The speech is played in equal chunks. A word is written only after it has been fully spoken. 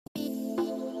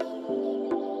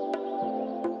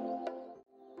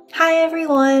Hi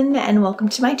everyone, and welcome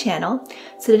to my channel.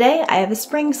 So today I have a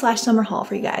spring/summer haul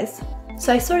for you guys.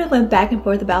 So I sort of went back and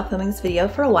forth about filming this video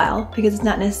for a while because it's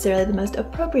not necessarily the most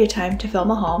appropriate time to film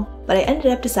a haul, but I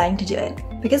ended up deciding to do it.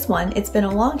 Because one, it's been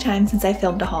a long time since I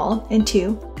filmed a haul, and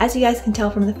two, as you guys can tell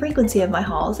from the frequency of my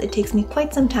hauls, it takes me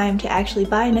quite some time to actually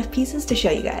buy enough pieces to show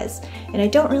you guys, and I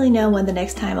don't really know when the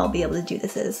next time I'll be able to do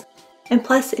this is. And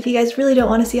plus, if you guys really don't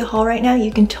want to see a haul right now,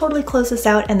 you can totally close this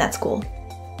out and that's cool.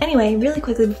 Anyway, really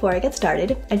quickly before I get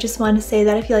started, I just wanted to say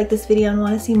that if you like this video and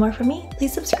want to see more from me,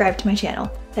 please subscribe to my channel.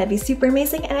 That'd be super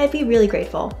amazing and I'd be really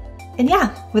grateful. And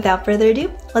yeah, without further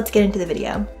ado, let's get into the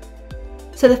video.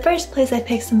 So the first place I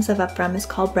picked some stuff up from is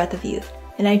called Breath of Youth,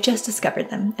 and I just discovered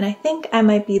them, and I think I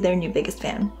might be their new biggest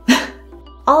fan.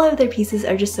 All of their pieces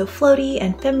are just so floaty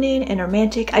and feminine and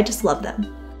romantic, I just love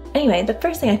them. Anyway, the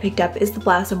first thing I picked up is the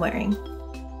blouse I'm wearing.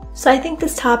 So I think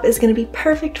this top is going to be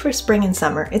perfect for spring and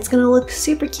summer. It's going to look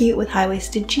super cute with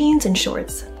high-waisted jeans and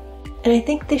shorts. And I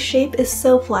think this shape is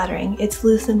so flattering. It's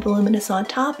loose and voluminous on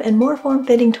top and more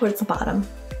form-fitting towards the bottom.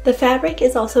 The fabric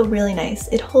is also really nice.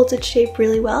 It holds its shape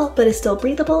really well, but is still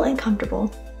breathable and comfortable.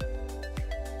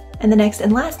 And the next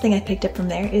and last thing I picked up from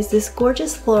there is this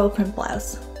gorgeous floral print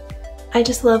blouse. I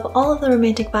just love all of the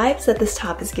romantic vibes that this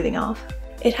top is giving off.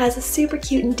 It has a super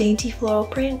cute and dainty floral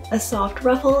print, a soft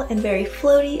ruffle, and very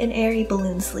floaty and airy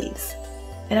balloon sleeves.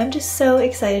 And I'm just so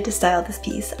excited to style this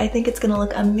piece. I think it's going to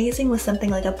look amazing with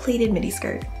something like a pleated midi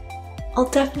skirt. I'll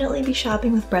definitely be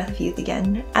shopping with Breath of Youth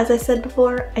again. As I said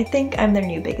before, I think I'm their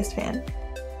new biggest fan.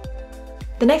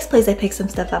 The next place I picked some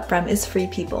stuff up from is Free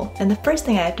People, and the first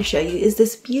thing I have to show you is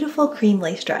this beautiful cream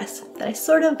lace dress that I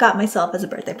sort of got myself as a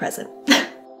birthday present.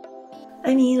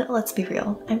 I mean, let's be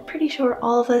real. I'm pretty sure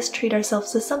all of us treat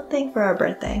ourselves to something for our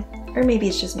birthday. Or maybe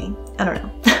it's just me. I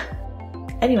don't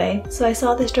know. Anyway, so I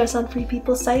saw this dress on Free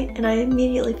People's site and I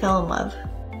immediately fell in love.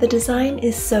 The design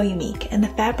is so unique and the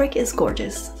fabric is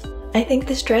gorgeous. I think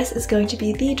this dress is going to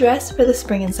be the dress for the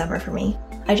spring and summer for me.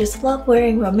 I just love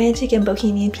wearing romantic and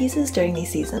bohemian pieces during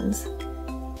these seasons.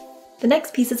 The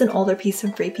next piece is an older piece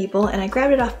from Free People and I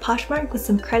grabbed it off Poshmark with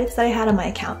some credits that I had on my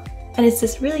account. And it's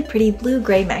this really pretty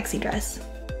blue-gray maxi dress,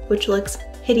 which looks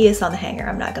hideous on the hanger,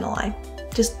 I'm not gonna lie.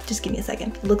 Just give me a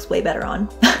second, it looks way better on.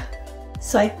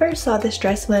 So I first saw this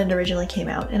dress when it originally came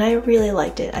out, and I really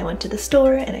liked it. I went to the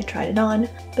store and I tried it on,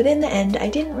 but in the end I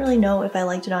didn't really know if I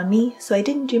liked it on me, so I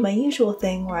didn't do my usual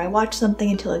thing where I watch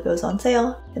something until it goes on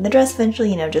sale, and the dress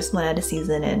eventually, just went out of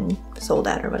season and sold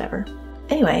out or whatever.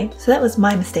 Anyway, so that was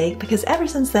my mistake because ever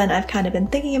since then I've kind of been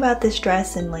thinking about this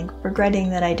dress and regretting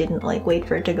that I didn't wait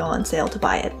for it to go on sale to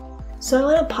buy it. So I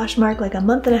went on Poshmark a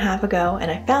month and a half ago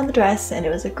and I found the dress and it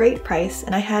was a great price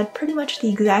and I had pretty much the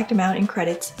exact amount in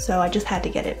credits, so I just had to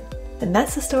get it. And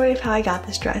that's the story of how I got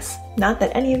this dress. Not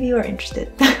that any of you are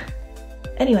interested.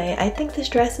 Anyway, I think this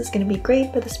dress is going to be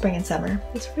great for the spring and summer.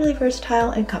 It's really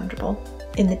versatile and comfortable.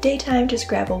 In the daytime, just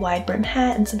grab a wide brim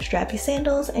hat and some strappy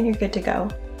sandals and you're good to go.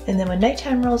 And then when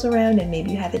nighttime rolls around and maybe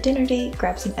you have a dinner date,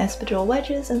 grab some espadrille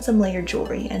wedges and some layered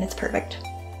jewelry and it's perfect.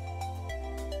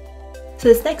 So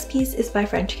this next piece is by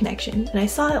French Connection, and I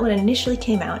saw it when it initially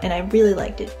came out and I really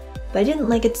liked it. But I didn't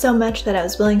like it so much that I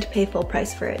was willing to pay full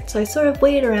price for it, so I sort of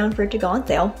waited around for it to go on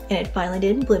sale, and it finally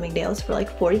did in Bloomingdale's for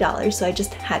 $40, so I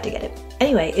just had to get it.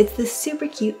 Anyway, it's this super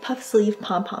cute puff sleeve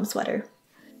pom-pom sweater.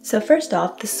 So first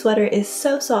off, this sweater is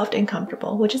so soft and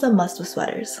comfortable, which is a must with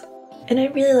sweaters. And I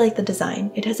really like the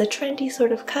design. It has a trendy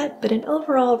sort of cut, but an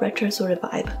overall retro sort of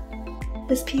vibe.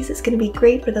 This piece is going to be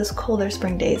great for those colder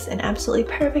spring days and absolutely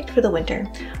perfect for the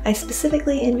winter. I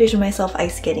specifically envision myself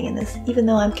ice skating in this, even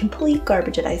though I'm complete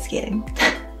garbage at ice skating.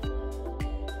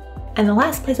 And the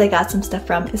last place I got some stuff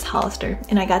from is Hollister,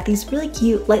 and I got these really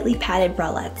cute, lightly padded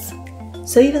bralettes.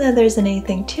 So even though there isn't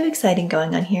anything too exciting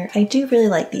going on here, I do really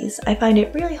like these. I find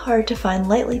it really hard to find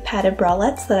lightly padded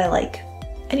bralettes that I like.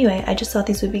 Anyway, I just thought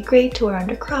these would be great to wear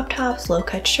under crop tops,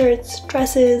 low-cut shirts,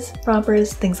 dresses,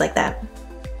 rompers, things like that.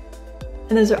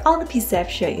 And those are all the pieces I have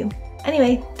to show you.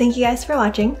 Anyway, thank you guys for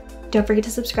watching. Don't forget to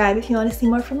subscribe if you want to see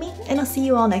more from me, and I'll see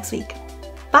you all next week.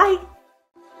 Bye!